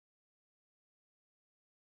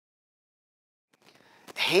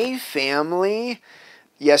Hey family.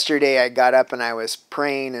 Yesterday I got up and I was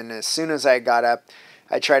praying, and as soon as I got up,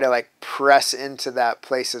 I try to press into that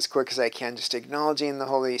place as quick as I can, just acknowledging the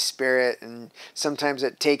Holy Spirit. And sometimes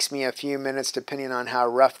it takes me a few minutes depending on how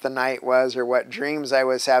rough the night was or what dreams I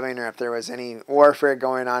was having or if there was any warfare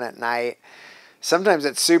going on at night. Sometimes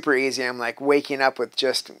it's super easy. I'm waking up with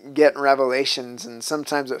just getting revelations, and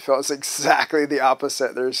sometimes it feels exactly the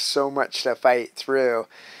opposite. There's so much to fight through.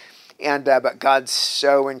 And but God's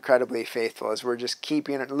so incredibly faithful as we're just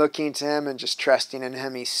keeping it, looking to Him and just trusting in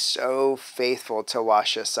Him. He's so faithful to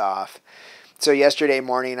wash us off. So yesterday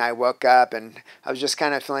morning I woke up and I was just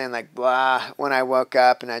kind of feeling like blah when I woke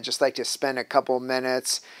up, and I just like to spend a couple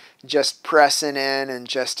minutes just pressing in and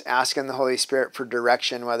just asking the Holy Spirit for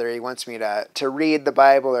direction, whether He wants me to read the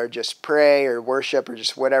Bible or just pray or worship or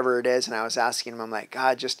just whatever it is. And I was asking Him, I'm like,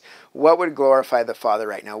 God, just what would glorify the Father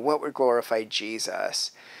right now? What would glorify Jesus?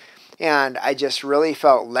 And I just really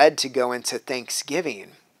felt led to go into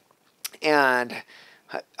Thanksgiving. And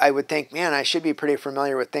I would think, man, I should be pretty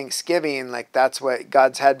familiar with Thanksgiving. That's what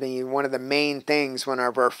God's had me, one of the main things, one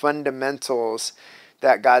of our fundamentals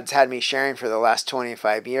that God's had me sharing for the last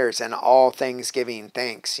 25 years, and all things giving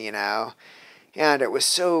thanks. And it was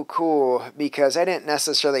so cool because I didn't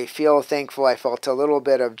necessarily feel thankful. I felt a little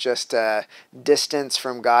bit of just distance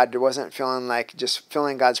from God. It wasn't feeling like just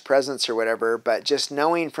feeling God's presence or whatever, but just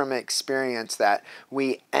knowing from experience that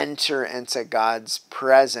we enter into God's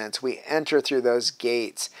presence. We enter through those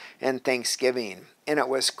gates in Thanksgiving. And it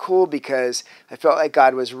was cool because I felt like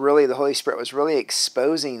the Holy Spirit was really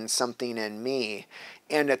exposing something in me.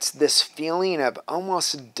 And it's this feeling of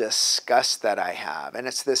almost disgust that I have. And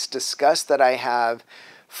it's this disgust that I have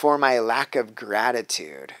for my lack of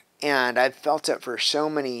gratitude. And I've felt it for so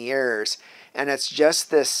many years. And it's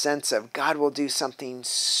just this sense of God will do something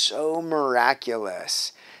so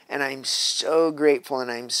miraculous. And I'm so grateful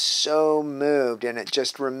and I'm so moved. And it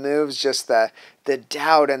just removes just the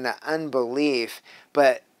doubt and the unbelief.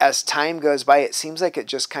 But as time goes by, it seems like it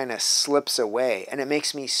just kind of slips away. And it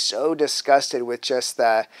makes me so disgusted with just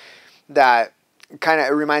that kind of,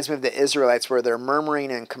 it reminds me of the Israelites where they're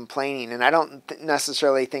murmuring and complaining. And I don't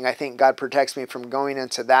necessarily I think God protects me from going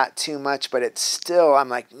into that too much, but it's still, I'm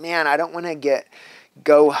like, man, I don't want to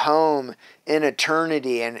go home in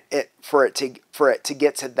eternity and for it to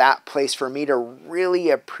get to that place for me to really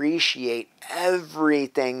appreciate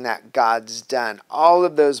everything that God's done, all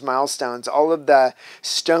of those milestones, all of the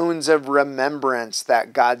stones of remembrance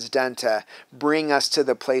that God's done to bring us to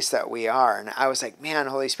the place that we are. And I was like, man,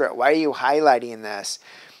 Holy Spirit, why are you highlighting this?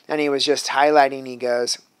 And He was just highlighting, He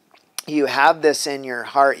goes, you have this in your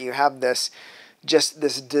heart, you have this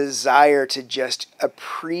desire to just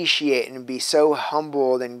appreciate and be so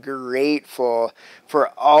humbled and grateful for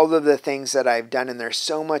all of the things that I've done. And there's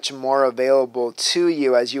so much more available to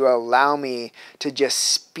you as you allow me to just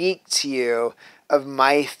speak to you of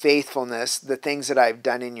my faithfulness, the things that I've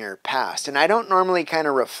done in your past. And I don't normally kind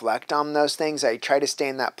of reflect on those things. I try to stay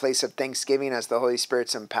in that place of thanksgiving as the Holy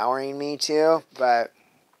Spirit's empowering me to. But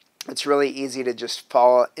it's really easy to just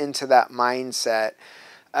fall into that mindset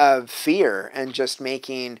of fear and just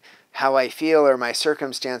making how I feel or my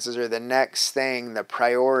circumstances or the next thing the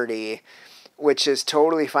priority, which is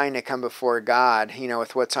totally fine to come before God,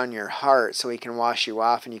 with what's on your heart so He can wash you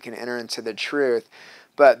off and you can enter into the truth.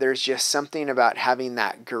 But there's just something about having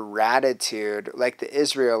that gratitude like the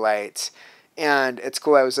Israelites. And it's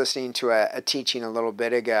cool, I was listening to a teaching a little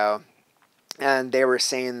bit ago, and they were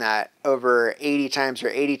saying that over 80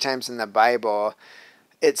 times in the Bible,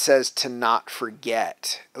 it says to not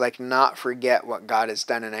forget, not forget what God has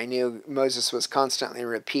done. And I knew Moses was constantly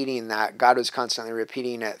repeating that. God was constantly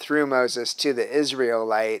repeating it through Moses to the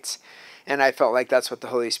Israelites. And I felt like that's what the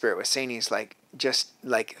Holy Spirit was saying. He's like,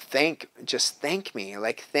 thank me,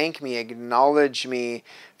 thank me, acknowledge me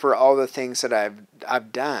for all the things that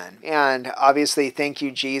I've done. And obviously, thank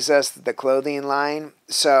you, Jesus, the clothing line.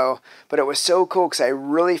 But it was so cool because I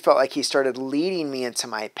really felt like He started leading me into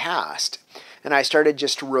my past. And I started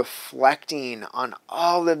just reflecting on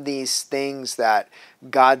all of these things that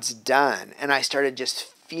God's done. And I started just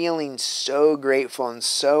feeling so grateful and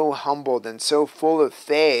so humbled and so full of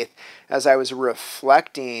faith as I was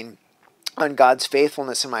reflecting on God's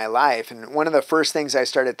faithfulness in my life. And one of the first things I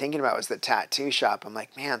started thinking about was the tattoo shop. I'm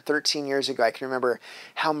like, man, 13 years ago, I can remember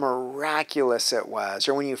how miraculous it was.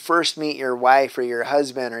 Or when you first meet your wife or your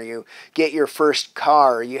husband, or you get your first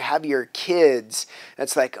car, or you have your kids.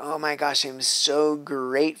 It's like, oh my gosh, I'm so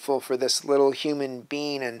grateful for this little human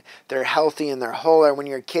being, and they're healthy and they're whole. Or when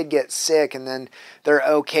your kid gets sick and then they're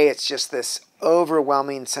okay, it's just this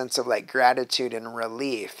overwhelming sense of gratitude and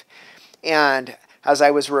relief. And as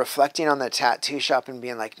I was reflecting on the tattoo shop and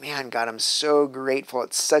being like, man, God, I'm so grateful.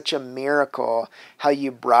 It's such a miracle how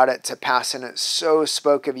you brought it to pass. And it so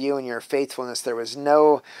spoke of you and your faithfulness. There was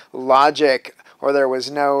no logic, or there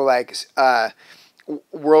was no like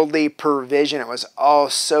worldly provision. It was all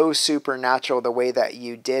so supernatural the way that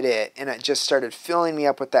you did it. And it just started filling me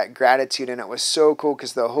up with that gratitude. And it was so cool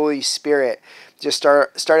because the Holy Spirit just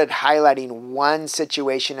started highlighting one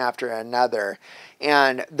situation after another.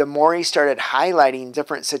 And the more he started highlighting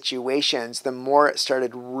different situations, the more it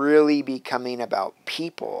started really becoming about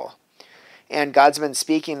people. And God's been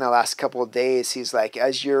speaking the last couple of days. He's like,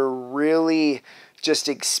 as you're really just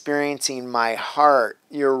experiencing my heart,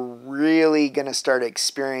 you're really going to start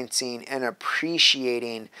experiencing and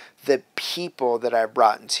appreciating the people that I've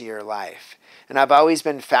brought into your life. And I've always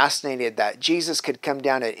been fascinated that Jesus could come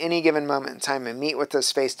down at any given moment in time and meet with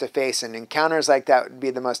us face to face. And encounters like that would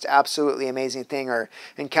be the most absolutely amazing thing. Or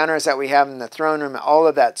encounters that we have in the throne room, all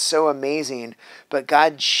of that's so amazing. But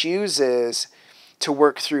God chooses to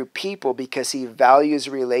work through people because he values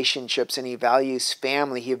relationships and he values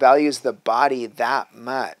family. He values the body that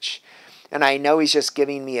much. And I know he's just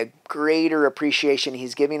giving me a greater appreciation.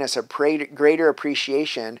 He's giving us a greater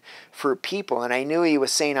appreciation for people. And I knew he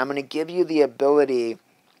was saying, I'm going to give you the ability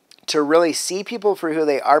to really see people for who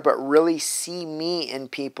they are, but really see me in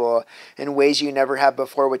people in ways you never have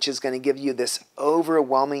before, which is going to give you this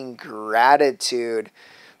overwhelming gratitude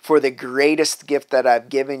for the greatest gift that I've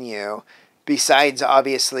given you, besides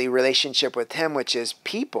obviously relationship with him, which is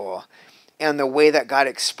people. And the way that God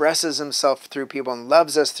expresses himself through people and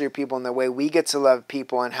loves us through people, and the way we get to love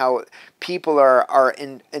people, and how people are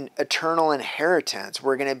in an eternal inheritance.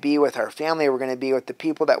 We're going to be with our family. We're going to be with the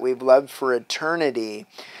people that we've loved for eternity.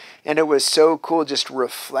 And it was so cool just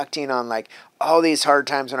reflecting on like all these hard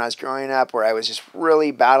times when I was growing up, where I was just really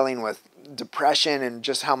battling with depression, and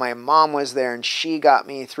just how my mom was there and she got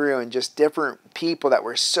me through, and just different people that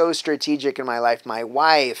were so strategic in my life, my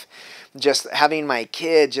wife, just having my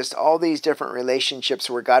kid, just all these different relationships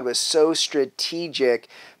where God was so strategic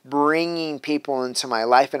bringing people into my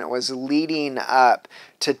life. And it was leading up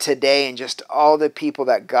to today, and just all the people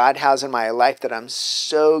that God has in my life that I'm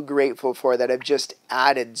so grateful for, that have just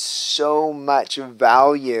added so much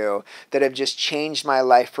value, that have just changed my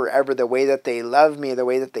life forever. The way that they love me, the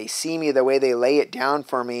way that they see me, the way they lay it down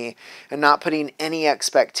for me, and not putting any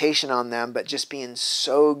expectation on them, but just being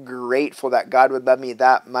so grateful that God would love me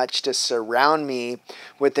that much to surround me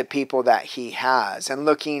with the people that he has. And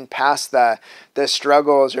looking past the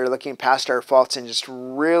struggles, or looking past our faults, and just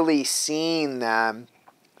really seeing them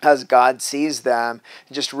as God sees them,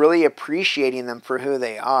 and just really appreciating them for who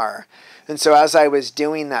they are. And so as I was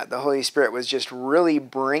doing that, the Holy Spirit was just really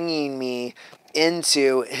bringing me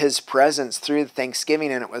into his presence through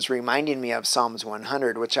Thanksgiving, and it was reminding me of Psalms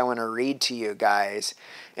 100, which I want to read to you guys.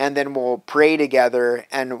 And then we'll pray together,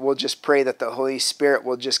 and we'll just pray that the Holy Spirit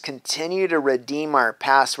will just continue to redeem our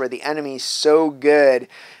past, where the enemy's so good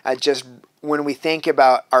at just, when we think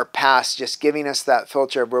about our past, just giving us that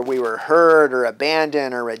filter of where we were hurt or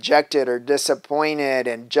abandoned or rejected or disappointed,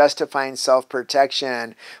 and justifying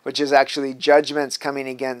self-protection, which is actually judgments coming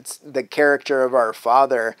against the character of our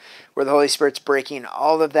Father, where the Holy Spirit's breaking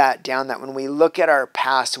all of that down, that when we look at our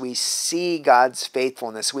past, we see God's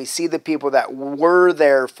faithfulness. We see the people that were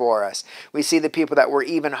there for us. We see the people that were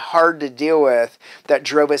even hard to deal with, that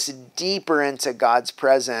drove us deeper into God's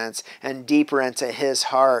presence and deeper into his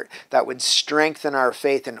heart, that would strengthen our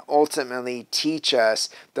faith and ultimately teach us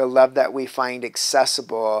the love that we find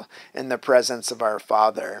accessible in the presence of our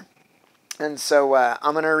Father. And so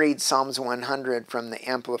I'm going to read Psalms 100 from the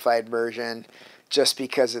Amplified Version, just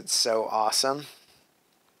because it's so awesome.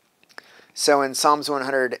 So in Psalms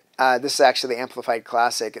 100, this is actually the Amplified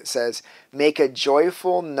Classic. It says, "Make a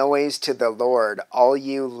joyful noise to the Lord, all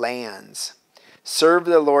you lands. Serve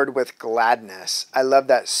the Lord with gladness." I love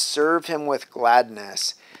that. Serve him with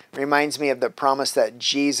gladness. Reminds me of the promise that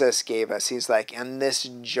Jesus gave us. He's like, and this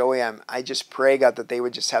joy, I just pray, God, that they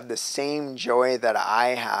would just have the same joy that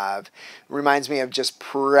I have. Reminds me of just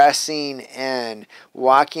pressing in,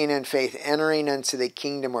 walking in faith, entering into the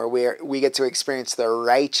kingdom where we get to experience the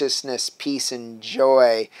righteousness, peace, and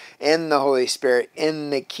joy in the Holy Spirit, in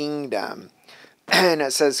the kingdom. And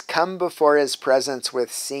it says, "Come before his presence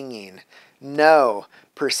with singing. Know,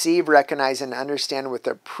 perceive, recognize, and understand with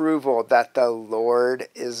approval that the Lord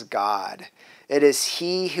is God. It is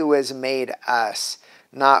he who has made us,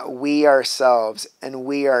 not we ourselves, and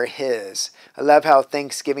we are his." I love how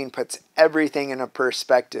Thanksgiving puts everything in a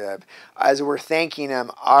perspective. As we're thanking him,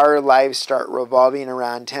 our lives start revolving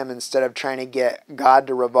around him instead of trying to get God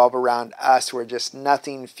to revolve around us, where just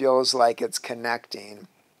nothing feels like it's connecting.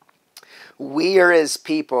 We are his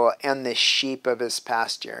people and the sheep of his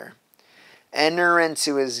pasture. Enter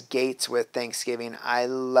into his gates with thanksgiving. I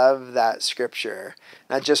love that scripture.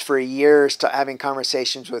 Not just for years to having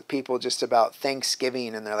conversations with people just about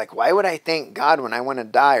Thanksgiving, and they're like, why would I thank God when I want to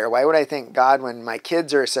die? Or why would I thank God when my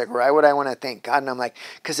kids are sick? Or why would I want to thank God? And I'm like,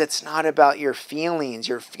 because it's not about your feelings.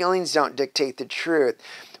 Your feelings don't dictate the truth.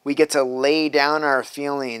 We get to lay down our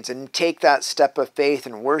feelings and take that step of faith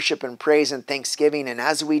and worship and praise and thanksgiving. And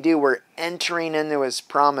as we do, we're entering into his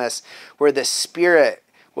promise where the Spirit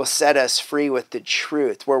will set us free with the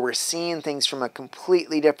truth, where we're seeing things from a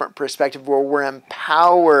completely different perspective, where we're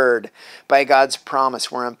empowered by God's promise.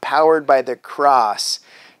 We're empowered by the cross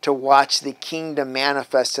to watch the kingdom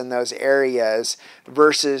manifest in those areas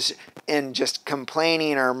versus in just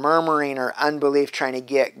complaining or murmuring or unbelief, trying to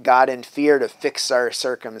get God in fear to fix our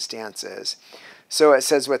circumstances. So it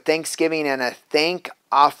says, with thanksgiving and a thank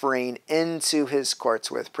offering into his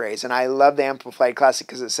courts with praise. And I love the Amplified Classic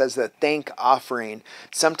because it says the thank offering.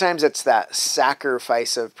 Sometimes it's that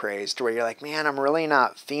sacrifice of praise to where you're like, man, I'm really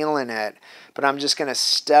not feeling it, but I'm just going to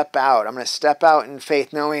step out. I'm going to step out in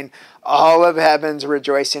faith, knowing all of heaven's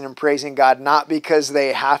rejoicing and praising God, not because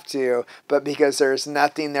they have to, but because there's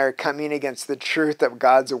nothing there coming against the truth of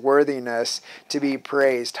God's worthiness to be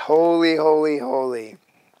praised. Holy, holy, holy.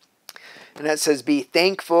 And it says, be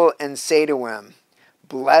thankful and say to him,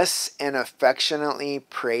 bless and affectionately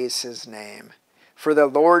praise his name. For the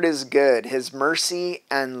Lord is good. His mercy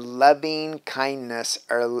and loving kindness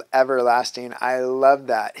are everlasting. I love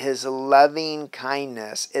that. His loving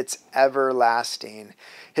kindness, it's everlasting.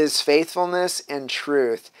 His faithfulness and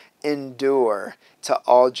truth endure to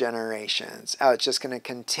all generations. Oh, it's just going to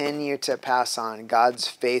continue to pass on God's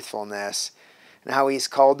faithfulness and how he's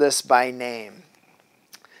called us by name.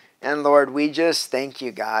 And Lord, we just thank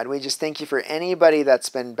you, God. We just thank you for anybody that's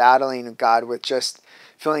been battling, God, with just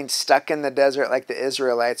feeling stuck in the desert like the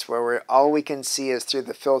Israelites, where all we can see is through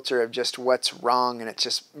the filter of just what's wrong. And it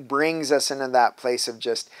just brings us into that place of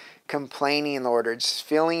just complaining, Lord, or just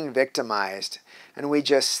feeling victimized. And we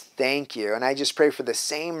just thank you. And I just pray for the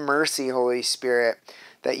same mercy, Holy Spirit,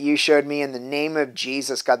 that you showed me in the name of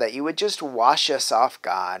Jesus, God, that you would just wash us off,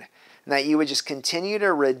 God. And that you would just continue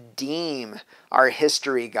to redeem our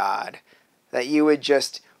history, God. That you would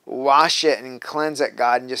just wash it and cleanse it,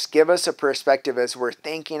 God, and just give us a perspective as we're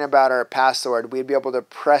thinking about our past, Lord. We'd be able to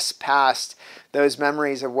press past those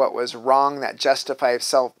memories of what was wrong that justify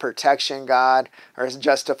self-protection, God, or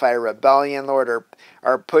justify rebellion, Lord,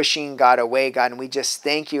 or pushing God away, God. And we just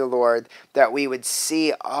thank you, Lord, that we would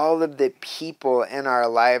see all of the people in our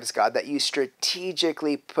lives, God, that you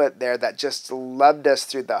strategically put there that just loved us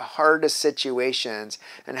through the hardest situations,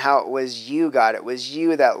 and how it was you, God. It was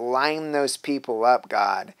you that lined those people up,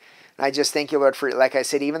 God. And I just thank you, Lord, for, like I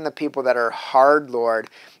said, even the people that are hard, Lord,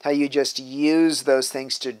 how you just use those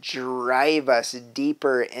things to drive us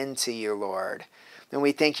deeper into you, Lord. And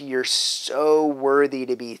we thank you, you're so worthy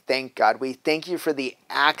to be thanked, God. We thank you for the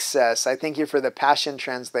access. I thank you for the Passion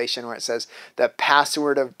Translation where it says the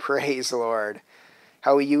password of praise, Lord.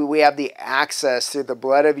 How we have the access through the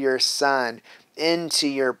blood of your Son into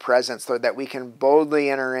your presence, Lord, that we can boldly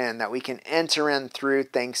enter in, that we can enter in through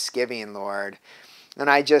thanksgiving, Lord. And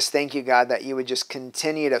I just thank you, God, that you would just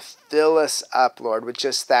continue to fill us up, Lord, with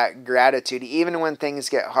just that gratitude. Even when things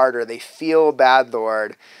get harder, they feel bad,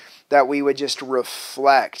 Lord, that we would just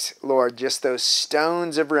reflect, Lord, just those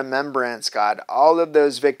stones of remembrance, God, all of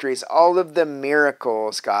those victories, all of the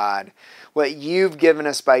miracles, God, what you've given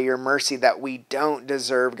us by your mercy that we don't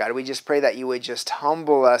deserve, God. We just pray that you would just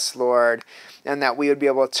humble us, Lord, and that we would be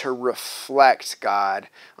able to reflect, God,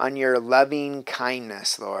 on your loving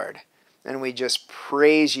kindness, Lord. And we just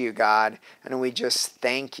praise you, God, and we just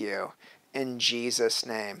thank you in Jesus'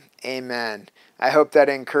 name. Amen. I hope that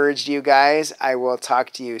encouraged you guys. I will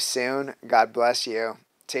talk to you soon. God bless you.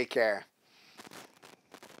 Take care.